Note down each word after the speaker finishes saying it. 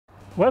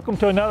Welcome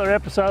to another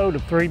episode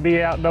of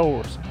 3B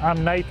Outdoors.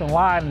 I'm Nathan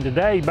White, and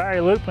today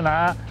Barry Loupe and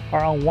I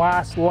are on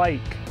Weiss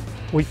Lake.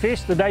 We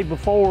fished the day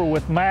before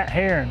with Matt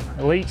Herren,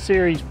 Elite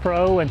Series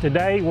Pro, and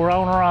today we're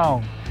on our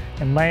own.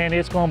 And man,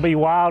 it's gonna be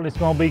wild, it's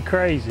gonna be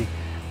crazy.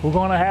 We're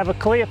gonna have a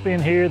clip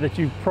in here that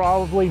you've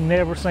probably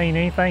never seen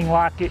anything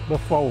like it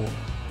before.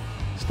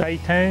 Stay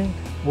tuned,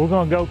 we're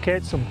gonna go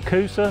catch some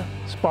Coosa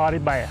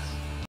spotted bass.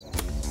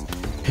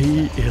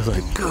 He is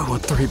a good one,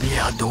 3B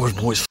Outdoors,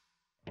 boys.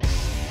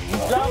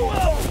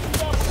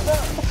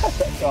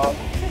 That's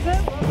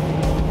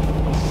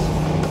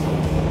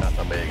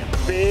a big one.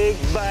 Big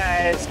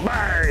bass,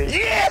 Barry.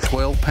 Yeah!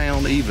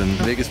 12-pound even.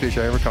 Biggest fish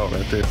I ever caught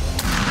right there.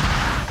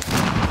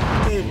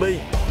 You'd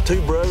be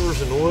two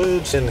brothers in the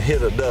woods and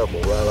hit a double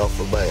right off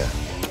the bat.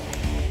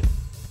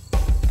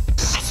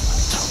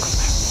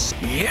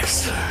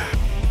 Yes.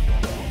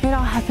 It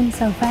all happened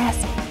so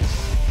fast.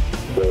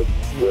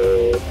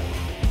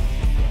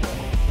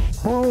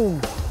 Boom,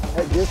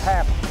 that just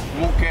happened. You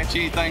won't catch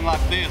anything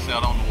like this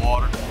out on the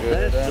water.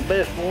 That's the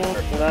best one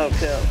that I've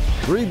caught.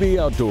 3B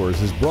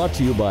Outdoors is brought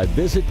to you by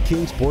Visit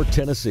Kingsport,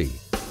 Tennessee.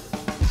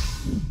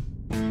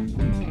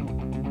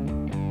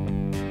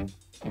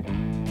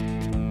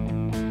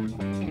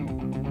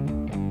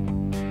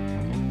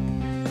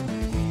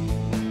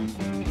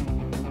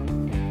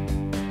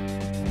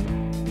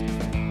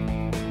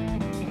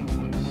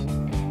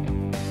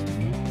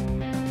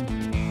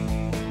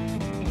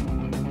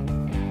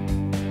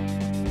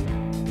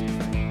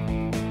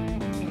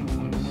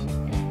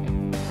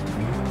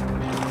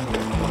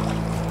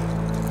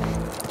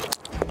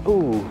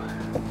 Ooh.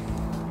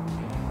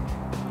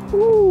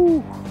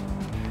 Ooh.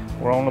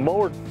 We're on the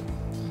board.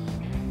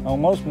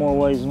 Almost more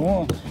ways than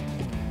one.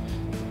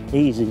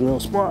 Easy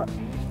little spot.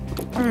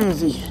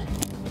 Easy.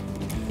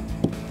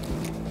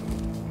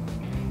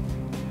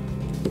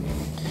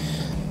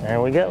 There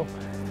we go.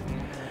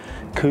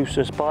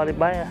 Coosa spotted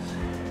bass.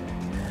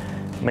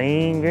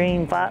 Mean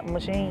green fighting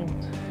machines.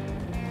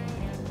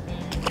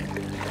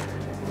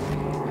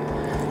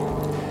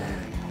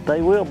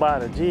 They will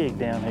bite a jig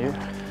down here.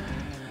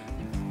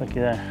 Look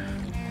at that.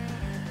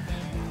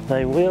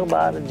 They will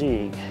bite a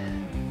jig.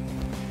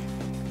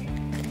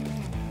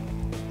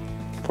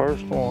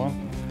 First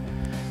one,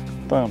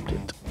 thumped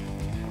it.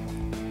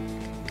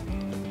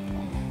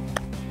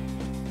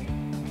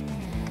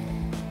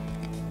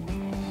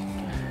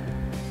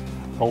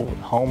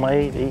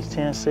 Homemade East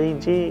Tennessee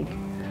jig,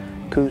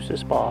 Coosa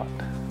spot.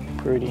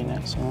 Pretty in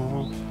that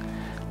sun.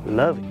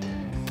 Love it.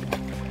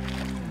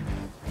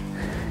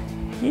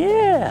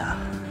 Yeah.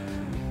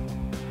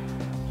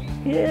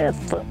 Yeah,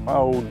 my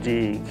old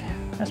jig.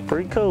 That's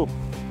pretty cool.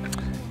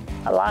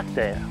 I like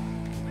that.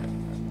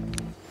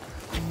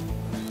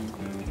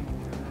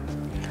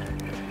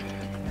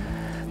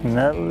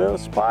 Another little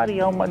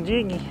spotty on my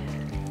jiggy.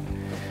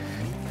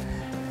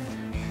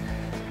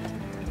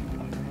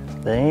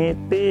 They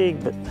ain't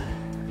big, but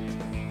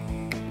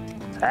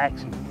it's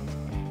action.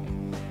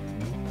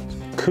 It's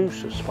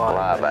Coosa spotted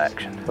Live bass.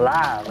 action.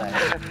 Live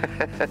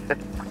action.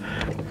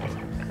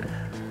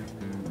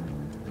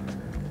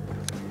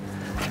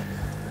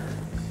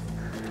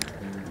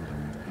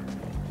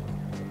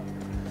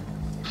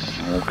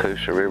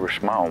 Coosa River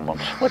small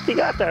ones. What you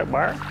got there,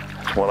 Bart?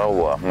 That's what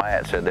old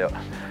Matt said.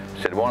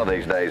 Said one of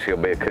these days he'll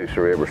be a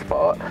Coosa River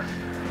spot.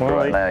 Well,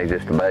 Right now he's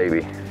just a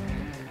baby.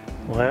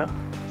 Well,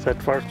 is that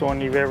the first one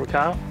you've ever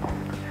caught?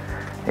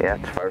 Yeah,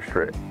 it's the first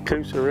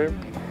Coosa River?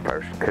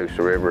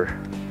 Coosa River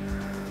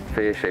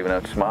fish, even though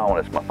it's a small one.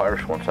 It's my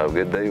first one, so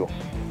good deal.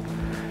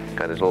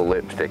 Got his little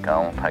lipstick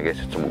on. I guess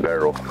it's a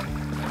girl.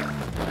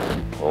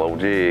 Little old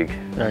jig.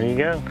 There you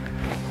go.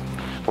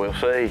 We'll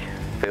see.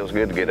 Feels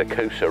good to get a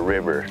Coosa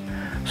River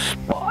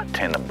spot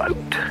in the boat.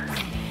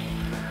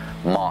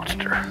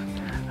 Monster.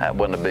 That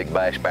wasn't a big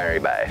bass, Barry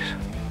bass.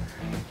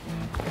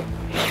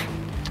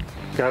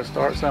 Gotta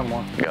start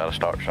somewhere. Gotta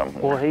start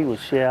somewhere. Boy, he was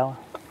shallow.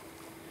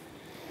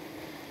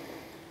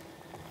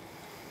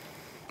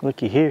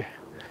 Looky here.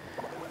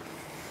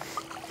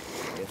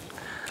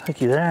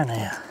 Looky there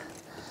now.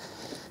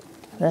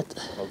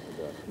 That's...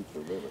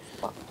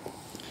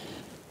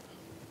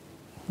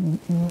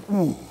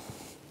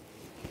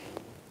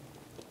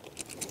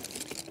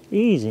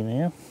 Easy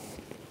now.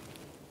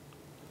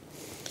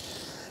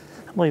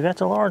 I believe that's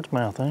a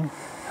largemouth, ain't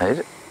it? Is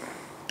it?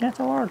 That's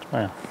a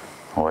largemouth.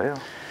 Well.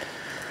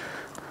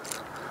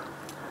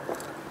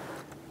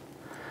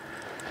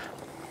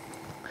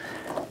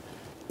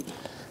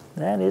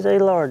 That is a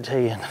large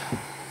head.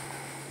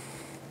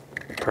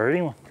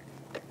 Pretty one.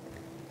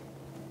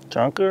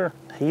 Chunker.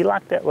 He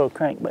liked that little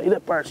crankbait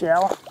up there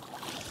shallow.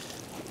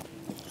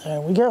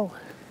 There we go.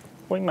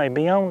 We may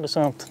be on to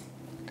something.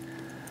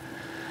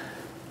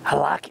 I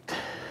like it.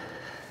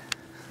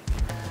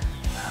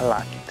 I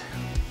like it.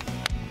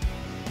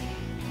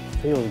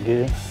 Feels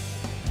good.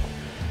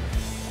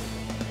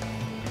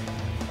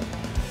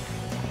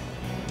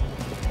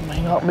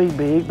 May not be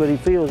big, but he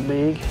feels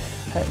big.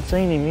 Haven't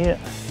seen him yet.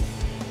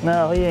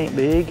 No, he ain't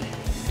big.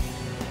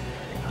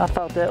 I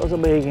thought that was a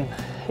big one.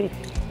 He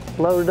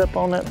loaded up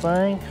on that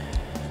thing.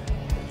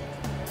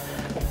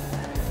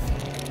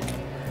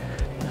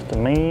 It's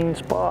a mean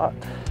spot.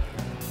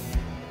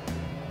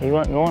 He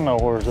wasn't going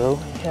nowhere though.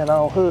 He had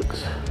all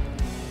hooks.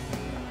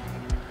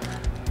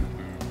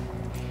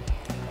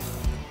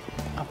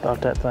 I thought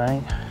that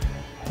thing,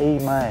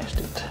 he mashed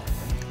it.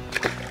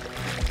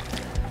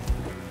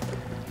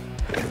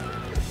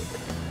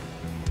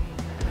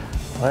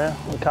 Well,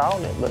 we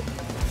caught it, but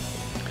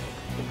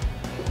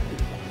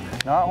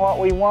not what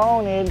we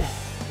wanted.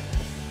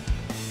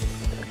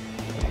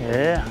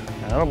 Yeah,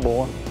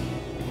 attaboy.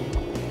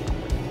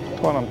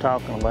 That's what I'm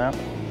talking about.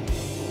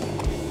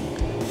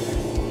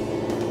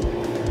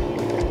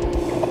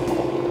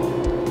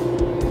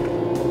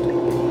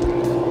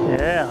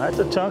 Yeah, that's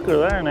a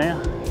chunker there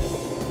now.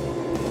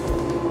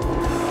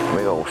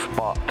 Big old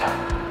spot.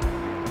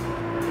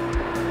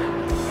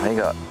 He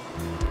got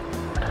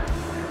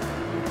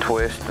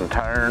twisted and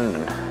turned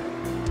and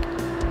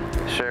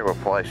several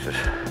places.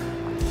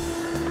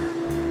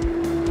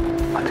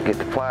 Have to get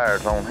the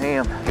pliers on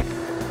him.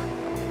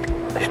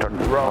 They started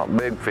to draw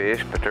big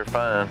fish, but they're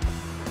fine.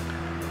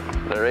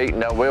 They're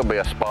eating. There will be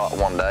a spot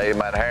one day,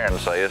 Matt Herren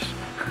says.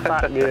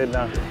 Not good,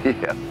 don't it?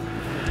 Yeah.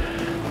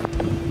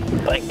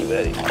 Thank you,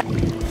 buddy.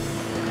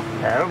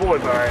 Attaboy,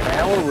 Barry.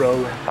 Now we're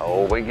rolling.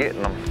 Oh, we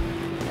getting them.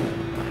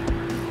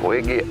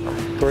 We getting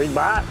them. 3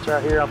 bites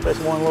right here off this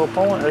one little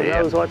point. Who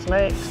knows what's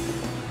next?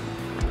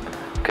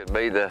 Could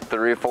be the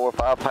 3 or 4 or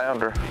 5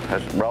 pounder.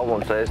 As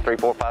Roland says, 3,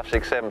 4, 5,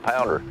 6, 7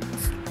 pounder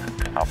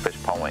off this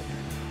point.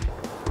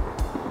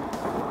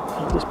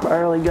 Just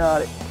barely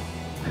got it.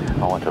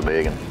 I want a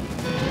big one.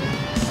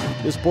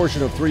 This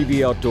portion of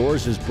 3B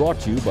Outdoors is brought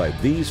to you by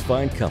these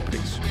fine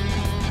companies.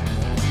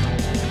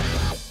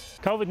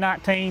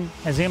 COVID-19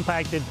 has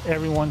impacted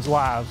everyone's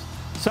lives.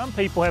 Some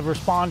people have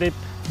responded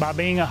by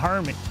being a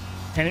hermit,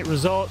 and it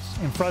results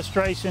in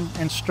frustration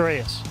and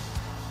stress.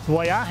 The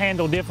way I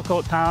handle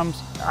difficult times,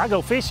 I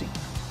go fishing.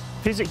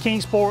 Visit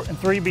Kingsport and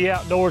 3B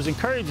Outdoors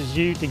encourages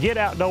you to get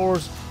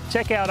outdoors,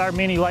 check out our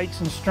many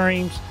lakes and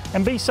streams,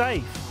 and be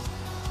safe.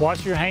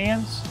 Wash your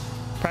hands,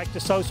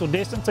 practice social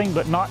distancing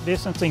but not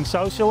distancing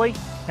socially,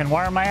 and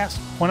wear a mask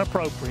when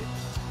appropriate.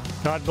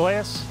 God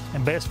bless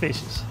and best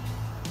fishes.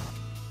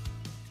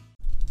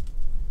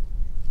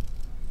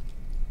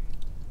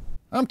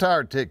 I'm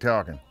tired of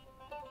tick-tocking.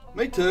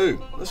 Me too.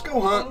 Let's go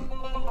hunting.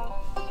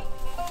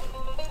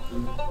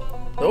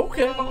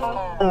 Okay.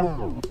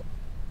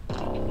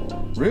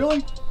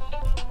 Really?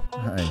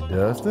 Hey,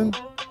 Dustin.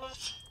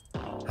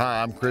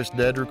 Hi, I'm Chris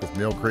Dedrick with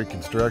Mill Creek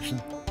Construction,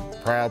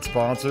 proud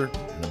sponsor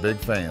and a big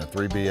fan of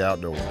 3B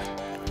Outdoors.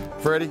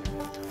 Freddie,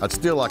 I'd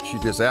still like to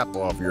shoot this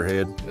apple off your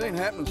head. It ain't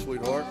happening,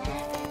 sweetheart.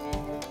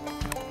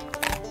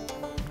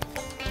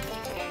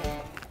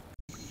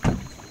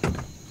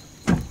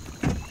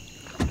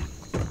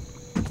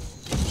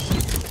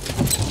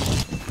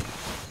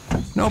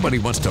 Nobody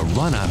wants to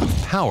run out of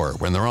power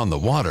when they're on the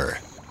water.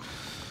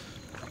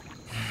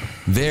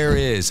 There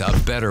is a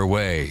better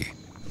way.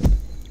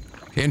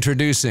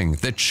 Introducing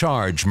the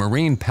Charge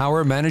Marine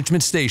Power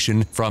Management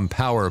Station from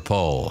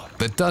PowerPole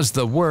that does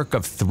the work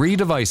of 3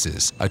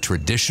 devices: a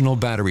traditional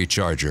battery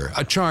charger,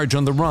 a charge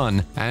on the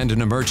run, and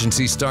an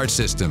emergency start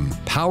system.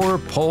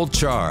 PowerPole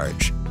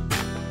Charge.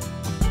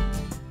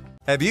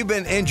 Have you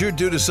been injured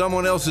due to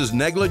someone else's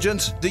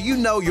negligence? Do you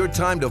know your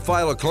time to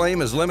file a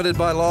claim is limited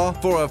by law?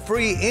 For a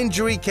free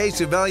injury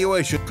case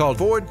evaluation, call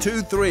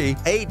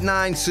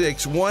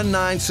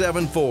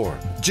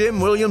 423-896-1974. Jim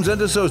Williams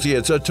and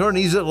Associates,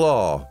 attorneys at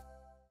law.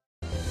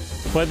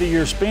 Whether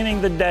you're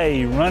spending the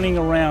day running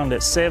around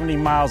at 70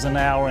 miles an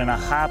hour in a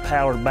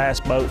high-powered bass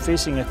boat,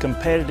 fishing a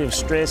competitive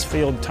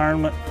stress-filled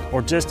tournament,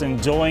 or just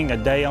enjoying a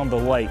day on the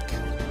lake,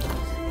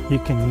 you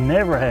can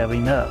never have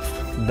enough,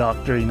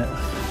 Dr.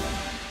 Enough.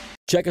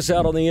 Check us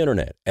out on the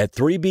internet at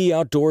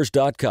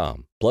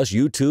 3boutdoors.com, plus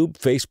YouTube,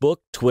 Facebook,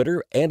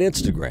 Twitter, and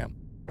Instagram.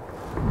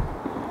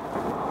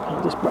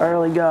 I just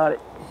barely got it.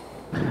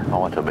 I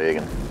want a big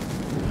one.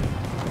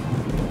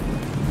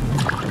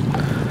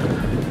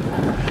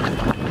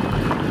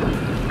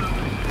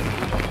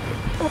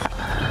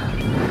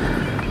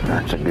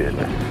 That's a good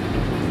one.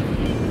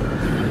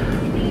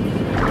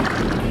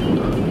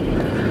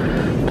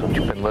 That's what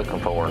you've been looking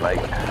for,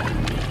 Nate.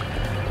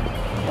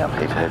 Yep.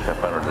 He's hooked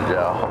up under the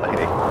jaw, ain't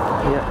he?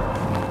 Yep.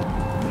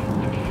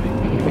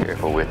 Be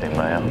careful with him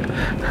now.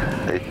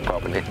 He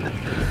probably needs to.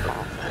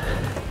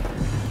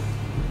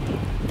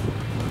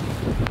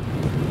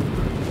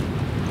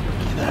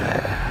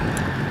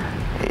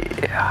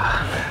 Yeah.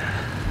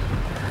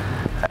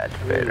 That's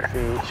better.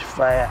 Fish,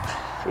 fat,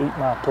 eat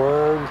my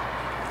plug.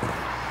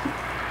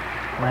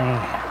 Man,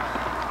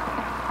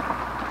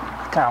 I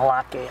kind of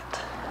like it.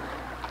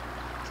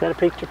 Is that a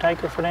picture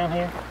taker for down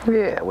here?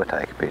 Yeah, we'll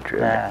take a picture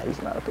of it. Nah, he's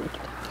not a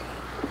picture.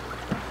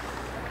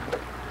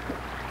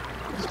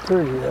 It's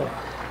pretty though.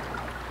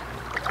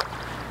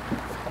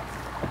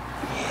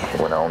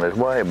 Went on his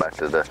way back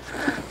to the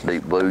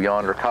deep blue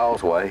yonder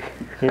causeway.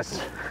 That's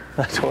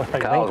what I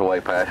Causeway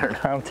pattern.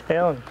 I'm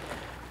telling you,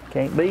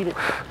 can't beat it.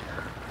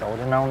 Throw it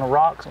in on the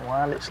rocks and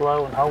wind it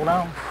slow and hold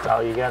on. That's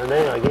all you gotta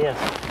do, I guess.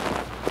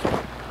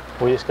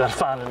 We just gotta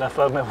find enough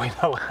of them that we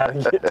know how to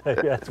get to.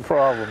 That's the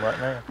problem right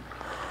now.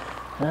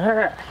 All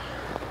right.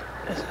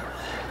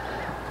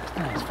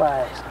 Nice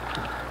fast.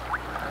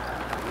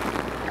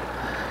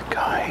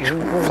 God, he's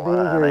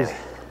flying, ain't he?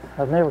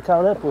 I've never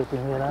caught up with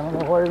him yet. I don't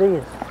know what it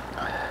is.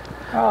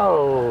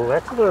 Oh,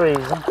 that's the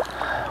reason.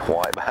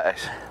 White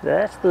bass.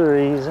 That's the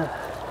reason.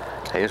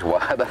 He's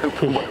wide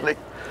open, buddy.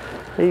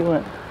 He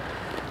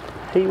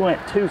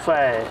went too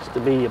fast to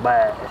be a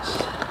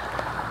bass.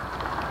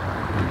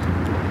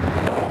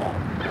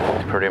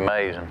 It's pretty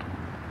amazing.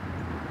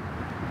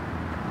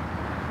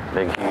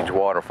 Big, huge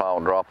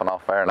waterfall dropping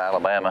off there in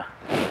Alabama.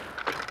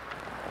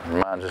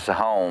 Reminds us of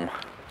home.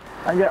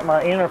 I got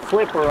my inner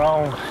flipper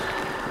on.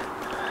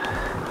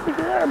 Look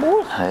at that,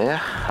 boys. Yeah,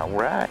 all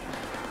right.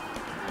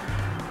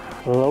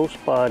 Low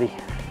spotty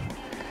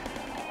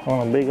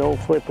on a big old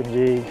flipping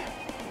jig.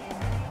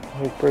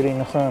 Look pretty in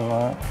the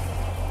sunlight.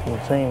 You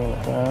can see him in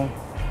the sun.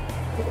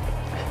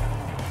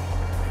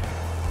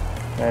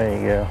 There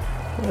you go.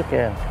 Look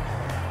at him.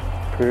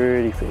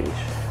 Pretty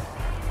fish.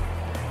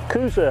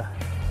 Coosa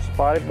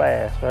spotted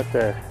bass right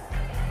there.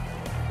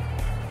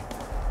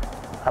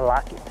 I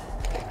like it.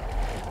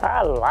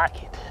 I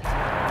like it.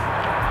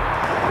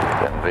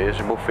 The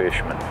invisible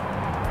fisherman.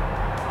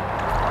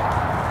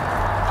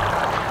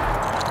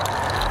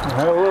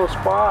 Another little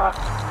spot.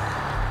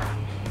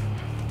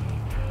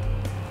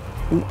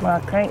 Eat my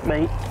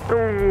crankbait.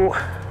 Ooh.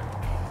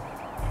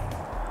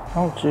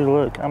 Don't you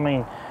look, I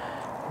mean,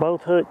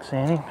 both hooks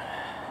in him.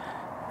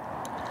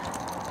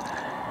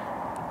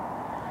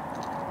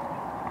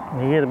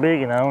 You get a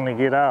big one on, they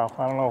get off.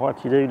 I don't know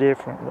what you do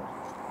different, but.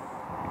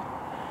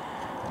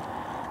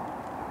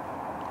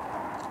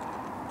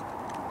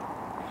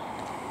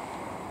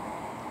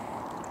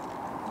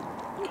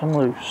 Come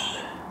loose.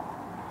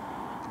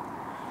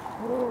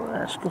 Oh,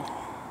 rascal.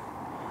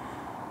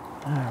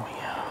 There we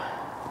go.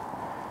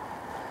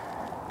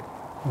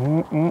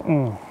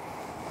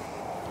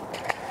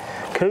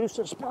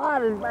 Coosa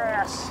spotted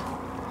bass.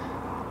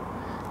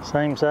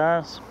 Same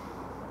size.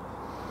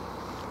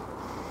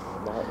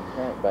 About the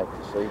crankbait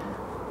this evening.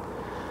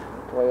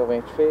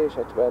 12-inch fish,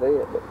 that's about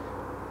it, but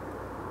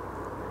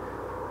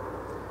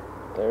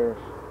they're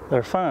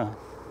fun.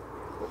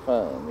 They're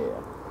fun,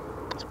 yeah.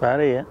 That's about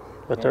it,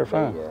 but they're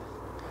fun. Yeah.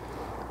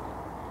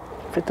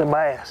 Fit the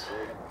bass.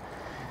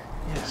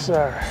 Yes,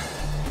 sir.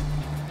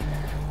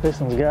 This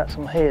one's got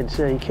some head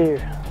shake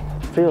here.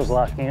 Feels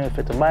like, you know, if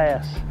it's a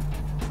bass.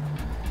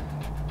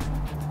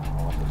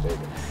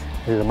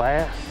 Is it a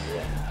bass?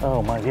 Yeah.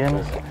 Oh my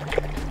goodness.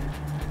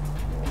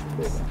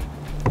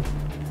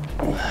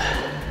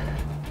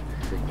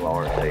 Big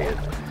large head.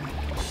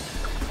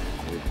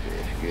 Good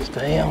fish. Good.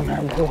 Stay on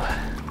there, boy.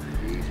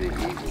 Easy,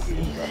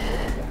 easy.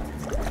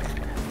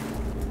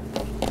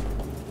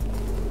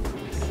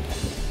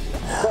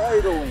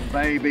 Cradling,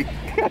 baby.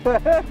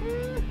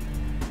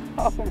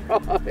 All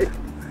right.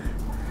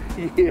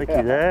 Yeah. Look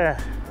at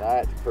that.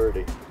 That's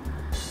pretty.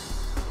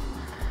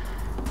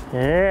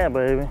 Yeah,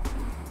 baby.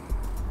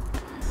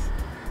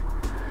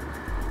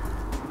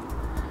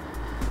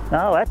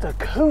 No, that's a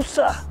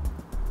Coosa.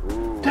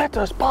 Ooh. That's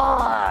a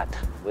spot.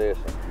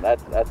 Listen,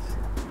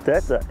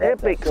 that's an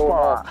epic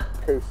spot.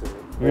 Coosa.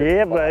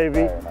 Yeah,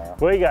 baby.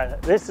 We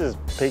got, this is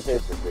picture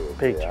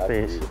Yeah,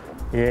 fish.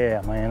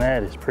 Yeah, man,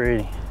 that is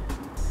pretty.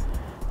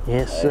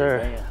 Yes, sir.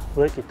 Man.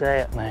 Look at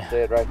that, man.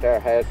 Said right there,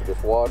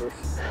 hazardous waters.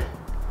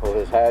 Well,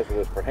 it's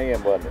hazardous for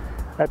him, wasn't it?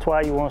 That's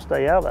why you want to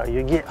stay out there.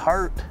 You get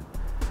hurt.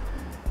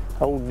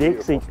 Old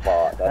Dixie,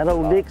 that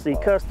old Dixie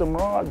custom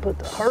rod put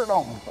the hurt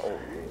on. Oh, yeah.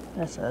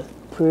 That's a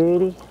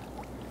pretty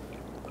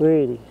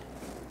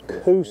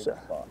Coosa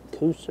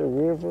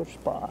River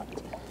spot.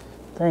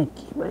 Thank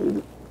you,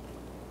 baby.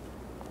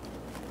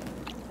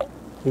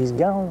 He's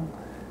gone.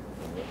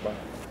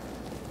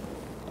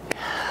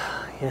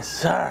 Yes,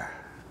 sir.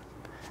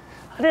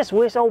 I just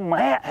wish old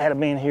Matt had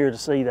been here to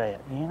see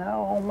that. You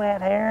know, old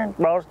Matt Herren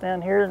brought us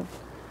down here.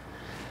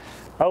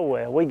 Oh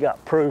well, we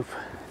got proof.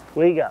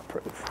 We got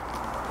proof.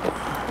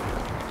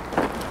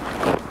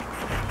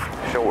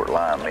 Short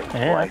line meat.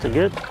 Yeah, that's a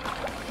good.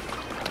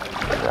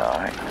 It's all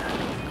right.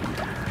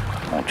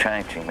 I'm gonna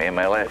change him,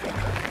 MLF him.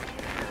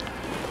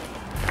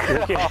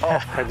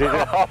 I did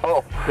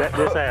that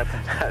just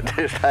happened. That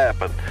just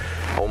happened.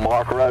 Old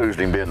Mark Rose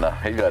him, didn't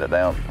he? He got it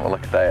down. Well,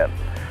 look at that.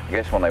 I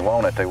guess when they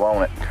want it, they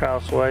want it.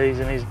 Crossways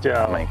in his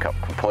jaw. I mean,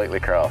 completely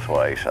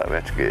crossways, so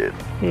that's good.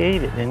 He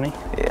ate it, didn't he?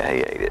 Yeah,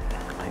 he ate it.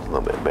 He's a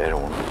little bit better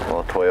one.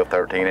 Well, 12,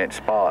 13-inch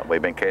spot.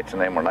 We've been catching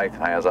them where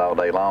Nathan has all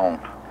day long.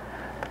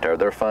 But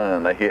they're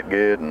fun. They hit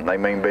good and they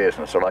mean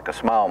business. They're like a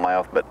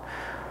smallmouth, but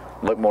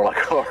look more like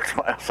a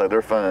largemouth, so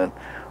they're fun.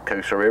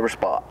 Coosa River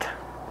spot.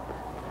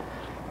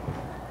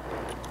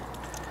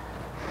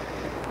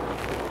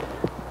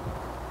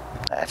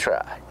 That's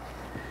right.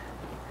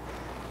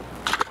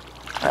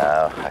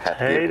 I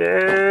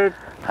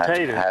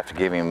have to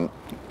give him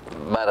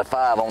about a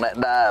 5 on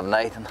that dive,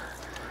 Nathan.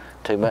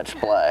 Too much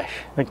splash.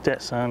 Look at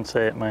that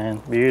sunset,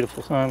 man.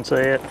 Beautiful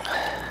sunset.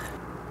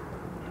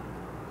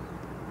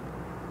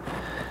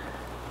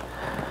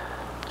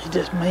 He's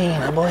just mean,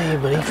 I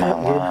believe, but he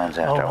felt good. Lines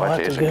out there.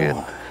 That's a good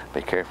one.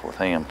 Be careful with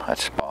him.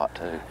 That's a spot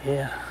too.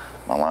 Yeah.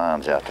 My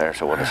line's out there,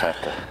 so we'll just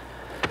have to.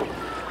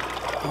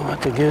 Oh,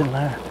 that's a good one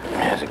there.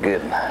 That's a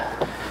good one.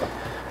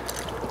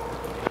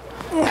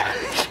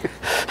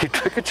 You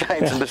took a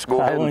chance and just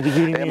go ahead and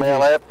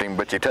ML-F'd him,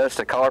 but you touched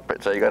the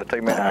carpet, so you got a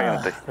 2-minute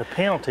penalty. The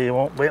penalty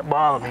won't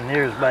bother me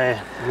near as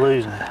bad as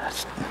losing.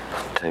 That's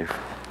 2.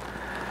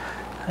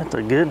 That's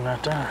a good one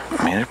right there.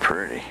 I mean, they're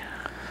pretty.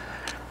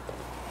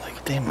 Look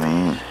at them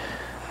fish.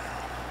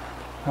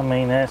 I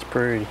mean, that's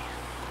pretty.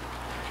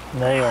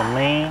 They are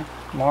mean,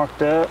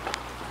 marked up.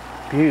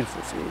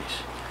 Beautiful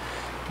fish.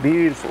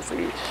 Beautiful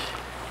fish.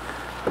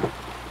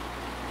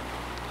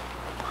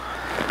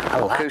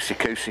 Oh, Coosa.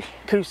 Coosa.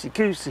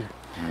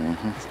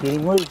 Let's get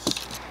him loose.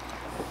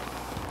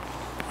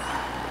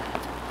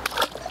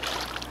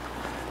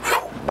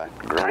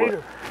 Back to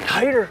grow.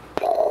 Tater.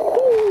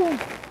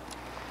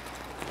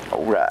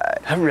 All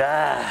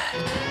right.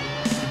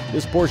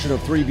 This portion of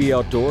 3B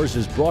Outdoors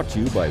is brought to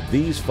you by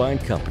these fine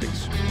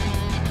companies.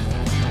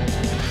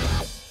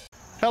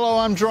 Hello,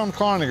 I'm Jerome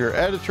Cloninger,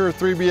 editor of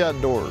 3B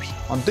Outdoors.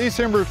 On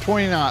December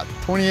 29th,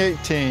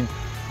 2018,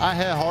 I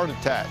had a heart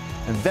attack,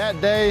 and that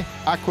day,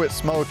 I quit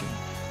smoking.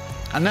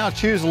 I now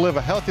choose to live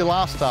a healthy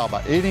lifestyle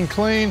by eating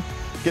clean,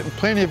 getting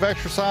plenty of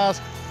exercise,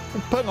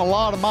 and putting a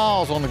lot of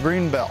miles on the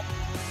green belt.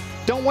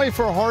 Don't wait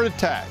for a heart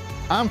attack.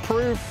 I'm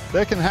proof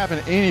that can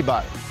happen to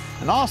anybody.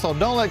 And also,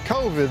 don't let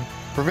COVID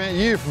prevent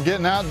you from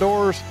getting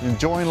outdoors and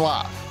enjoying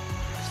life.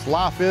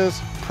 Life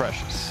is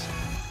precious.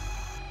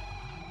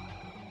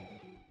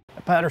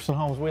 At Patterson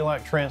Homes, we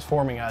like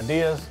transforming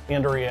ideas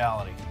into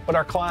reality, but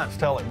our clients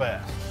tell it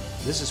best.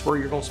 This is where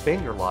you're going to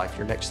spend your life,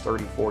 your next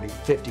 30, 40,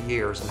 50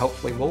 years, and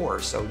hopefully more.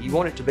 So you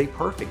want it to be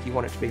perfect, you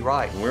want it to be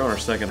right. We're on our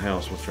second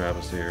house with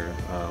Travis here,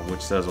 which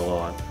says a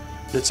lot.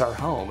 It's our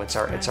home, it's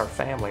our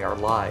family, our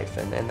life,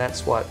 and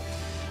that's what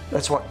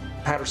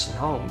Patterson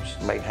Homes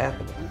made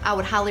happen. I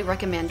would highly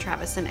recommend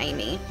Travis and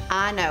Amy.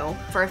 I know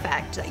for a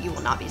fact that you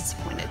will not be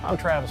disappointed. I'm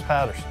Travis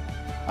Patterson.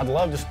 I'd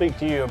love to speak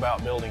to you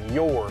about building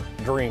your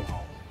dream home.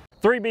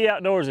 3B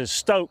Outdoors is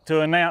stoked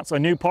to announce a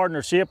new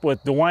partnership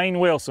with Dwayne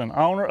Wilson,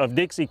 owner of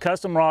Dixie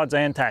Custom Rods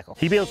and Tackle.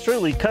 He builds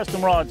truly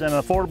custom rods at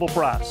an affordable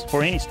price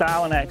for any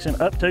style and action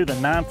up to the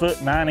 9-foot,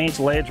 9-inch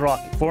ledge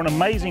rocket. For an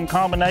amazing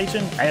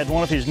combination, add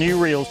one of his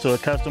new reels to a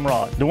custom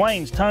rod.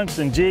 Dwayne's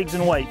tungsten jigs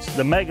and weights,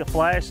 the Mega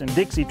Flash and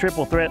Dixie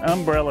Triple Threat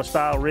umbrella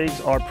style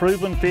rigs are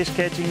proven fish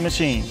catching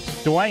machines.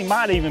 Dwayne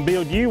might even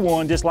build you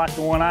one just like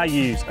the one I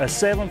use, a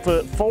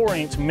 7-foot,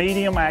 4-inch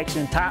medium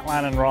action tight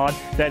lining rod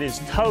that is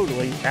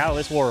totally out of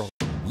this world.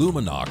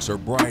 Luminox are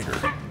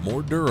brighter,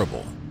 more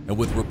durable, and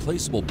with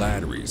replaceable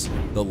batteries,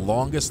 the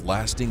longest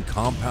lasting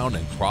compound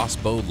and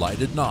crossbow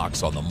lighted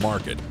nocks on the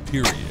market,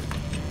 period.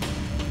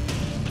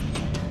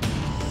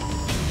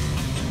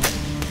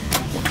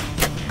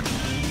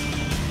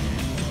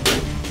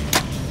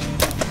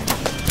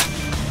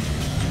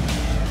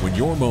 When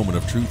your moment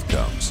of truth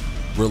comes,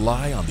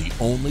 rely on the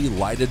only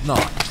lighted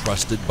knock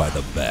trusted by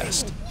the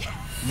best.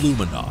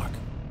 Luminox.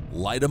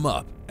 Light 'em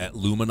up at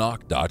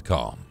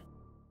luminox.com.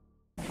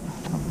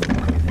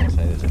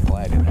 Say there's a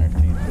flag in there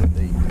 10 foot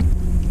deep.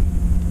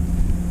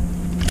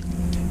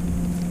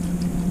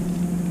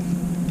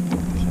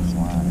 That's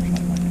line or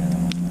something like that.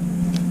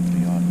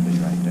 You ought to be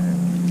right there.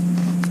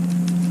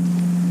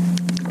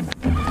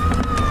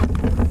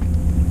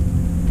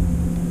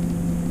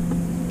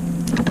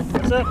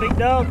 What's up, big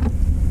dog?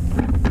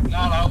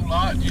 Not a whole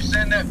lot. Did you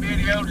send that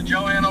video to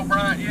Joanne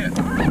O'Brien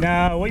yet?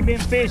 No, we've been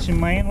fishing,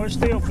 man. We're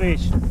still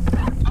fishing.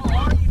 Oh,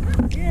 are you?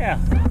 Yeah.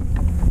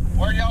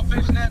 Where y'all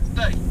fishing at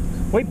today?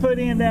 We put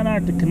in down there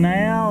at the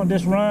canal and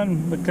just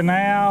run the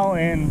canal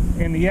and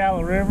in the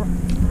Yellow River.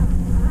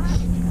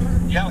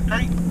 Yellow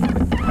Creek?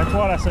 That's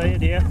what I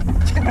said, yeah.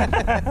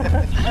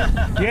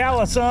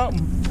 Yellow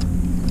something.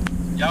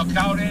 Y'all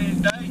caught any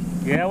today?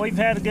 Yeah, we've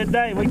had a good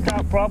day. We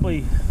caught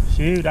probably,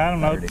 shoot, I don't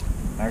know.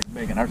 There's a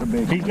big one. There's a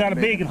big one. He's got a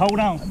big one. Hold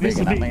on. I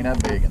mean a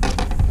big one.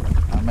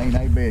 I mean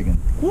a big one.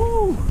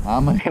 Woo! I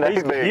mean a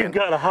big one. You've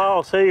got a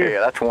hoss here.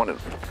 Yeah, that's one.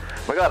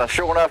 We got a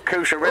sure enough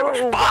Coosa River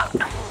spot.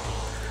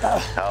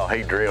 Oh,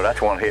 he drilled.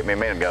 That's one that hit me a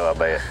minute ago, I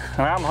bet.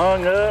 And I'm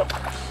hung up.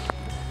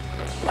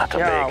 That's a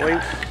big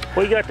one.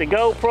 We got the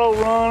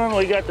GoPro running.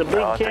 We got the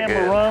big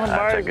camera running.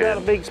 Barry's got a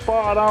big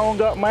spot on.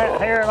 Got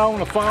Matt Herren on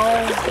the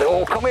phone.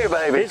 Oh, come here,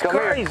 baby. It's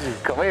crazy. Here.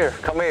 Come here.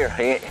 Come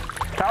here.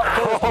 Talk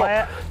to us,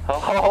 Matt.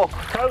 Oh.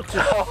 Coach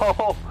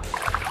us.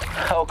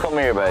 Oh, come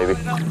here, baby.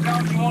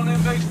 You want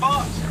them big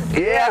spots?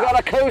 Yeah, I got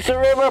a Coosa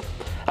River.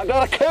 I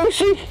got a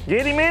Coosa.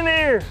 Get him in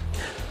there.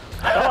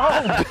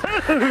 Oh,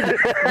 dude.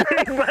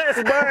 Big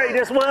Bass Barry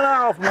just went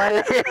off,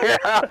 man. Yeah.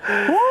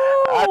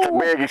 That's a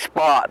big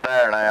spot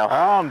there now.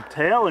 I'm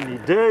telling you,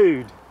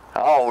 dude.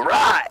 All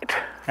right.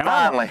 And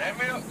finally.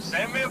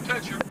 Send me a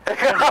picture.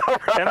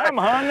 And I'm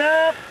hung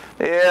up.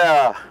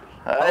 Yeah.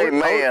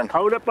 Amen.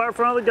 Hold up there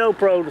front of the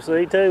GoPro to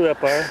see too up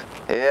there.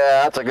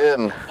 Yeah, that's a good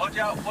one.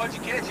 What'd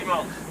you catch him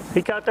on?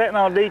 He caught that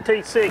on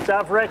DT6.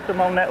 I've wrecked him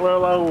on that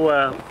little old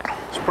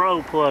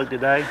Spro plug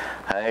today.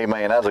 Hey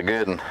man, that's a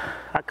good one.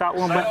 I caught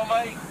one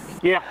back.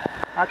 Yeah.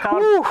 I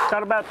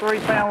caught about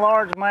 3-pound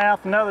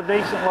largemouth, another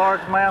decent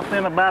largemouth,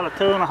 then about a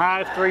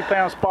 2.5,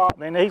 3-pound spot.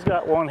 Then he's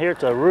got one here.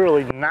 It's a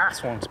really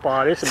nice one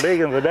spot. It's the big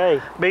of the day,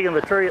 big of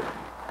the trip.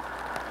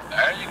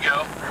 There you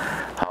go.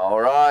 All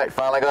right,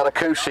 finally got a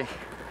Coosa.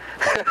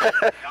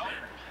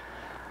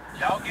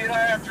 Y'all get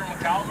after him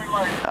and call me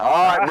later.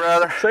 All right,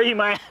 brother. See you,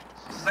 man.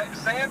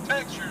 Send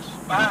pictures.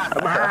 Bye.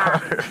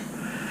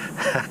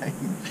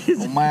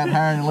 Well, Matt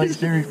Herren, Lake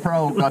Series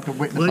Pro, got to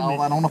witness all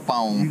that on the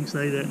phone. You can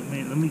say that in a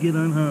minute. Let me get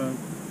unhung.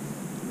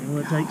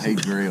 He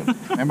drilled.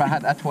 Remember,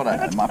 that's what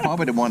my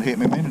probably the one hit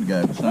me a minute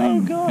ago.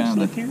 Oh gosh,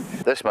 look here.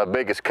 This is my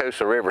biggest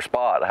Coosa River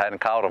spot. I hadn't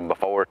caught him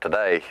before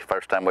today.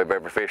 First time we've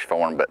ever fished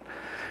for him, but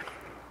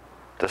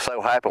just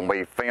so happened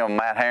we filmed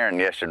Matt Herren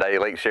yesterday,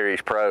 Lake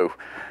Series Pro.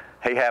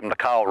 He happened to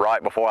call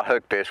right before I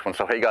hooked this one,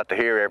 so he got to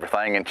hear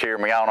everything and cheer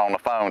me on the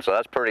phone, so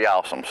that's pretty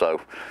awesome.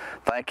 So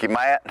thank you,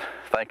 Matt.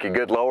 Thank you,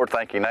 good Lord.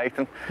 Thank you,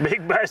 Nathan.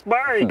 Big Bass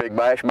Barry. Big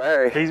Bass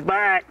Barry. He's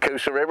back.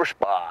 Coosa River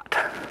spot.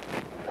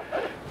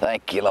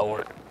 Thank you,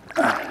 Lord.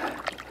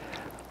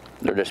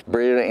 They're just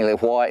brilliantly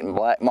white and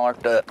black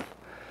marked up.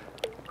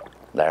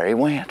 There he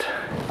went.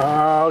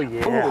 Oh,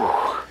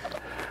 yeah.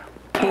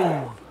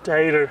 Ooh.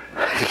 Tater.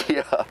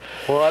 Yeah.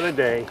 What a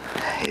day.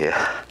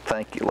 Yeah.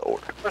 Thank you,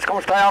 Lord. Let's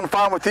go stay on the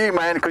phone with you,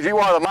 man, because you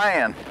are the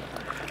man.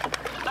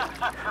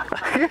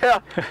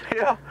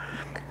 Yeah.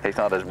 He's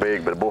not as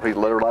big, but boy, he's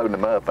loading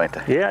them up, ain't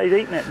they? Yeah, he's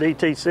eating that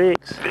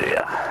DT6.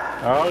 Yeah.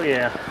 Oh,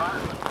 yeah.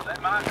 That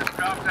might just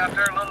dropped out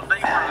there a little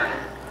deeper.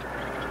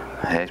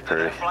 He's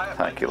pretty.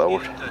 Thank you,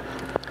 Lord.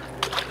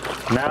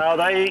 No,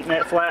 they eating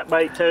that flat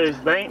bait too.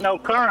 They ain't no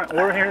current.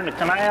 We're here in the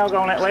canal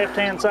on that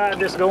left-hand side,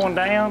 just going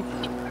down.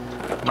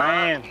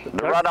 Man.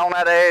 They're right on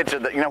that edge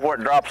of the, you know, where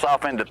it drops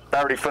off into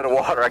 30 foot of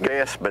water, I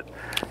guess, but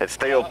it's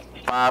still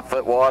 5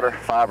 foot water,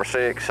 5 or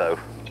 6, so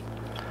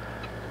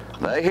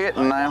they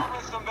hitting now.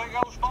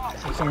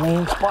 It's a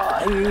mean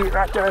spot here,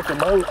 right there at the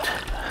boat.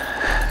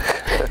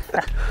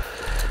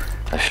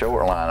 The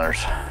short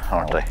liners,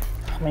 aren't they?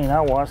 I mean, I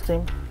watched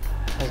him.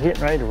 I was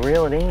getting ready to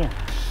reel it in.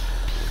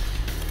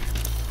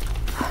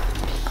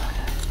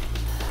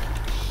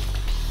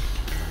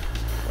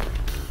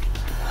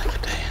 Look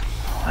at that.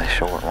 They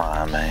short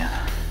line, man.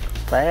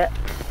 Fat,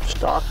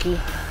 stocky,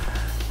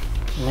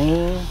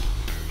 mean.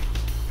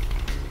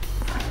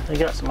 They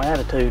got some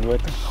attitude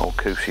with them. Old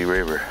Coosa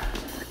River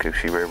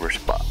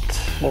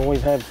spots. Boy,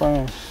 we've had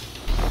fun.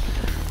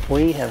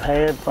 We have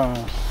had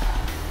fun.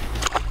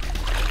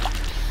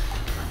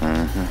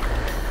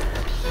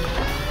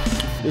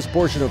 This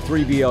portion of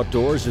 3B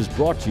Outdoors is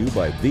brought to you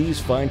by these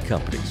fine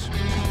companies.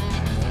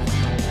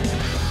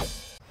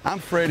 I'm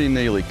Freddie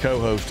Neely,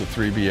 co-host of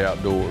 3B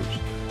Outdoors.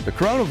 The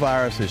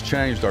coronavirus has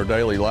changed our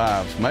daily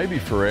lives, maybe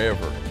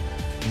forever.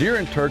 Deer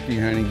and turkey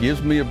hunting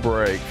gives me a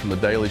break from the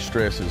daily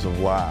stresses of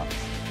life.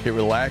 It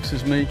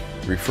relaxes me,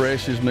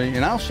 refreshes me,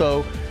 and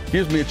also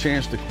gives me a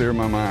chance to clear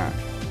my mind.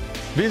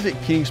 Visit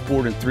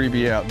Kingsport and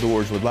 3B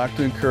Outdoors would like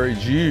to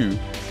encourage you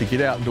to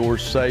get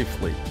outdoors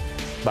safely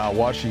by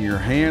washing your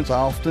hands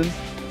often,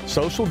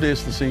 social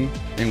distancing,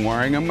 and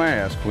wearing a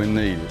mask when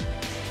needed.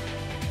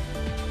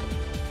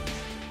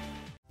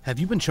 Have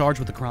you been charged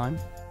with a crime?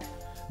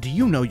 Do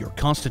you know your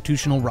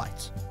constitutional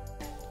rights?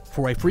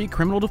 For a free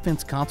criminal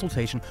defense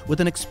consultation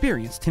with an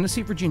experienced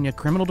Tennessee, Virginia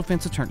criminal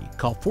defense attorney,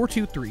 call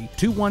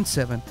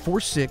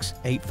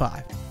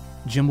 423-217-4685.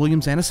 Jim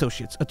Williams and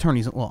Associates,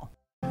 Attorneys at Law.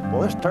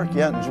 Well, this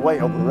turkey hunting's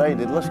way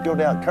overrated. Let's go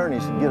down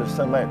Kearney's and get us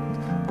some of that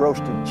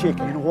roasted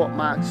chicken. You know what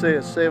Mike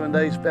says, 7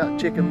 days without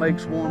chicken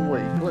makes 1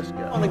 week. Let's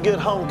go. Want a good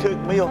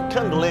home-cooked meal?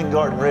 Come to Lynn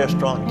Garden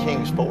Restaurant in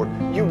Kingsport.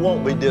 You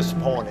won't be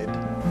disappointed.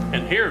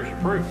 And here's the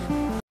proof.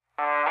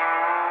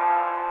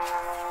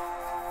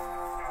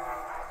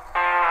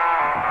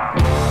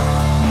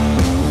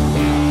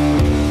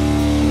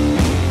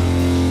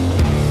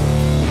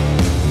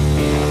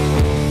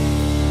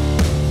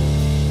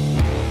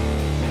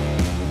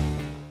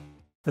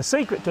 The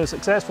secret to a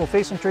successful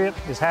fishing trip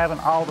is having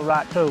all the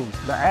right tools.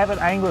 The Avid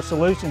Angler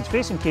Solutions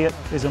Fishing Kit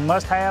is a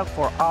must-have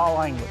for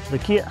all anglers. The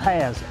kit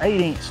has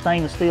 8-inch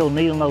stainless steel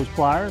needle nose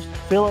pliers,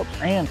 Phillips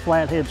and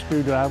flathead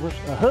screwdrivers,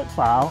 a hook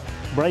file,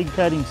 braid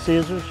cutting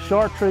scissors,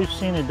 chartreuse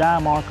scented dye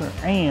marker,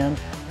 and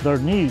their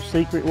new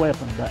secret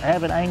weapon, the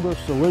Avid Angler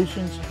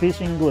Solutions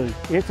Fishing Glue.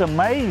 It's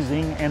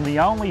amazing and the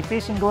only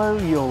fishing glue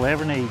you'll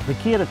ever need. The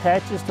kit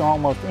attaches to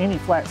almost any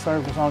flat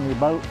surface on your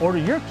boat. Order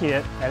your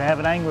kit at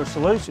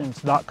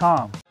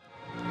avidanglersolutions.com.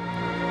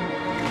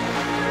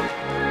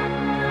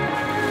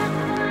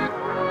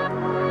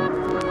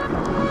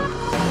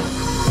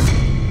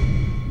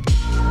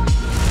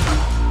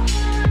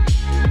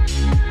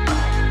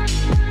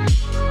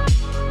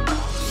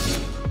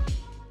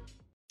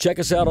 Check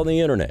us out on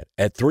the internet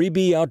at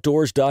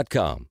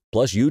 3boutdoors.com,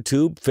 plus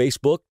YouTube,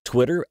 Facebook,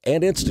 Twitter,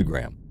 and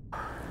Instagram.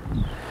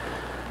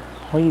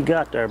 What you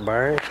got there,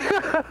 Barry?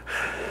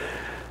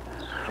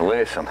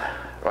 Listen,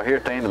 right here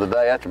at the end of the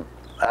day,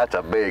 that's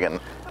a big one.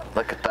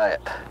 Look at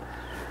that.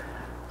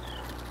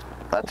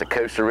 That's a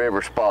Coosa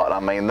River spot.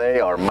 I mean, they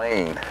are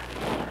mean.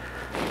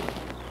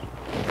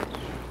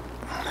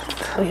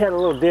 We had a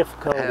little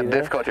difficulty. Had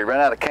difficulty. Ran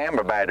out of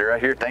camera battery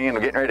right here at the end. We're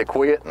getting ready to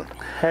quit. And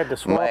had to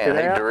swap it out.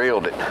 Man, he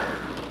drilled it.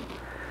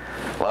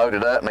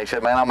 Loaded up, and he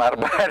said, man, I'm out of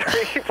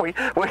battery.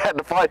 we had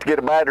to fight to get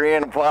a battery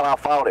in while I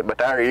fought it, but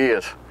there he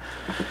is.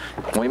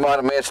 We might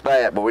have missed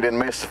that, but we didn't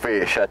miss the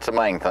fish. That's the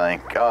main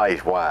thing. God,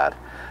 he's wide.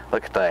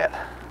 Look at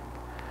that.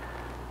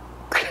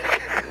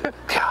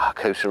 God,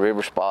 Coosa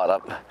River spot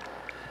up.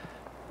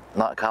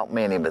 Not caught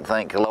many, but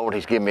thank the Lord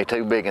he's given me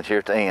 2 big ones here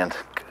at the end.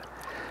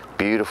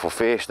 Beautiful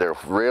fish. They're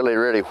really,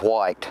 really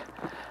white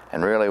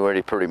and really,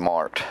 really pretty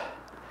marked.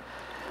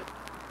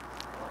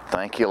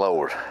 Thank you,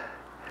 Lord.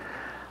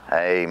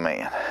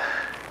 Amen.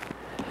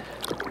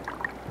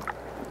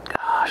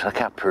 Gosh, look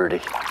how pretty.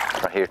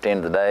 Right here at the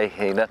end of the day.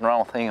 Ain't nothing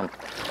wrong with him.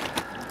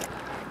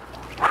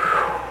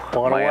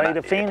 What a way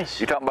to finish.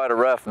 You're talking about a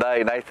rough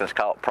day. Nathan's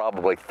caught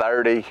probably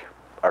 30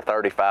 or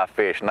 35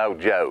 fish, no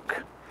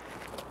joke.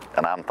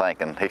 And I'm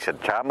thinking, he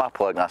said, try my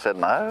plug. And I said,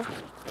 no.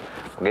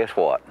 Well, guess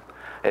what?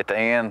 At the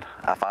end,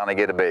 I finally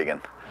get a big one.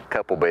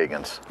 Couple big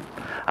ones.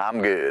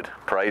 I'm good.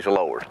 Praise the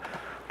Lord.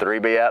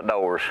 3B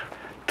Outdoors.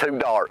 Too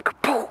dark.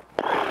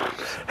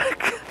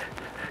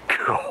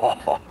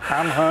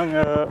 I'm hung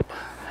up.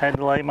 Had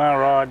to lay my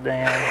rod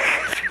down,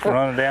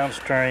 running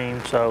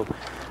downstream. So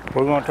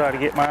we're going to try to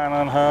get mine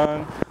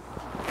unhung.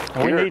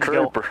 And You're a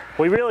trooper.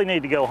 We really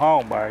need to go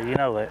home, Barry. You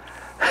know that.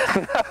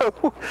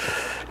 No.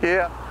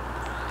 Yeah.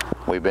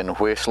 We've been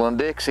whistling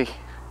Dixie.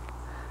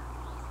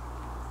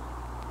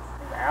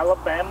 In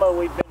Alabama,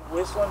 we've been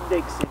whistling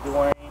Dixie,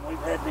 Dwayne. We've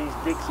had these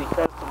Dixie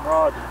custom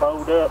rods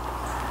bowed up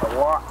a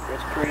lot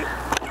this trip.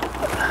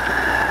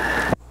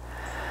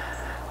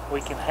 We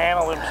can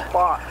handle them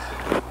spots.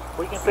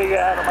 We can figure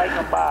out how to make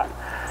them bite.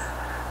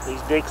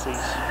 These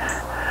Dixies.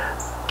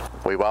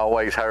 We've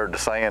always heard the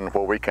saying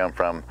where we come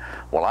from,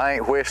 well, I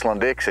ain't whistling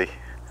Dixie.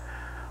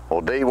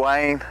 Well, D.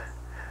 Wayne,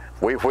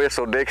 we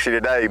whistled Dixie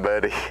today,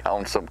 buddy,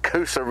 on some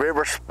Coosa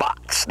River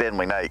spots, didn't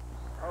we, Nate?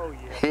 Oh,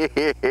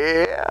 yeah.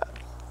 Yeah.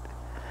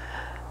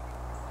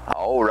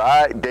 All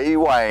right, D.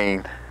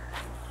 Wayne.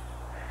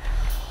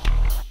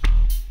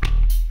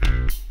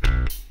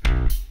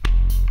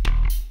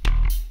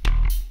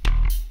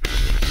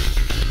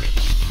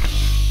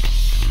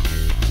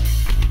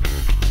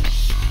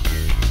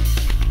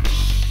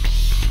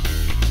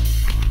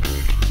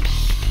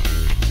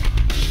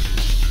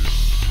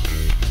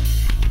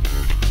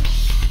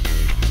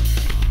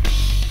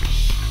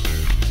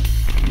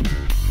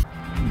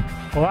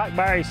 Well, like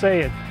Barry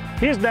said,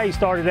 his day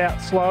started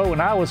out slow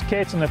and I was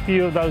catching a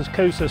few of those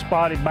Coosa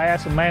spotted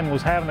bass and man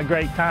was having a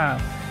great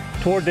time.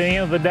 Toward the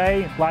end of the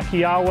day, like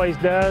he always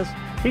does,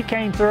 he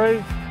came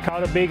through,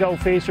 caught a big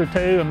old fish or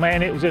two, and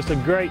man, it was just a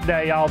great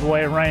day all the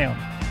way around.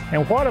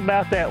 And what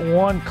about that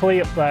one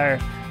clip there?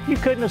 You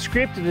couldn't have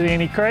scripted it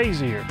any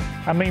crazier.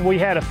 I mean, we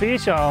had a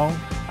fish on,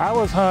 I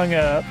was hung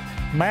up,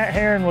 Matt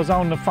Herren was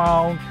on the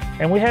phone,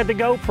 and we had the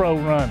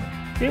GoPro running.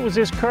 It was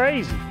just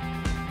crazy.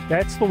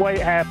 That's the way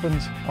it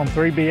happens on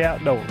 3B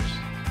Outdoors.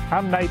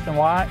 I'm Nathan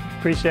White.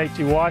 Appreciate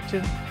you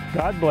watching.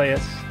 God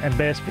bless and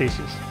best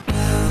fishes.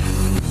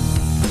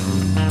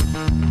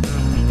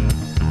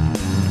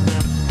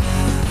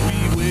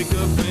 We wake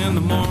up in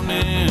the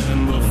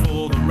morning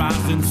before the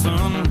rising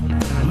sun.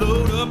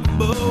 Load up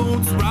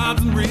boats,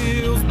 rods and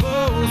reels,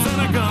 bows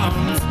and our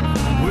guns.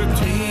 We're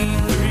Team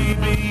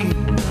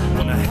 3B,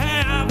 gonna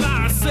have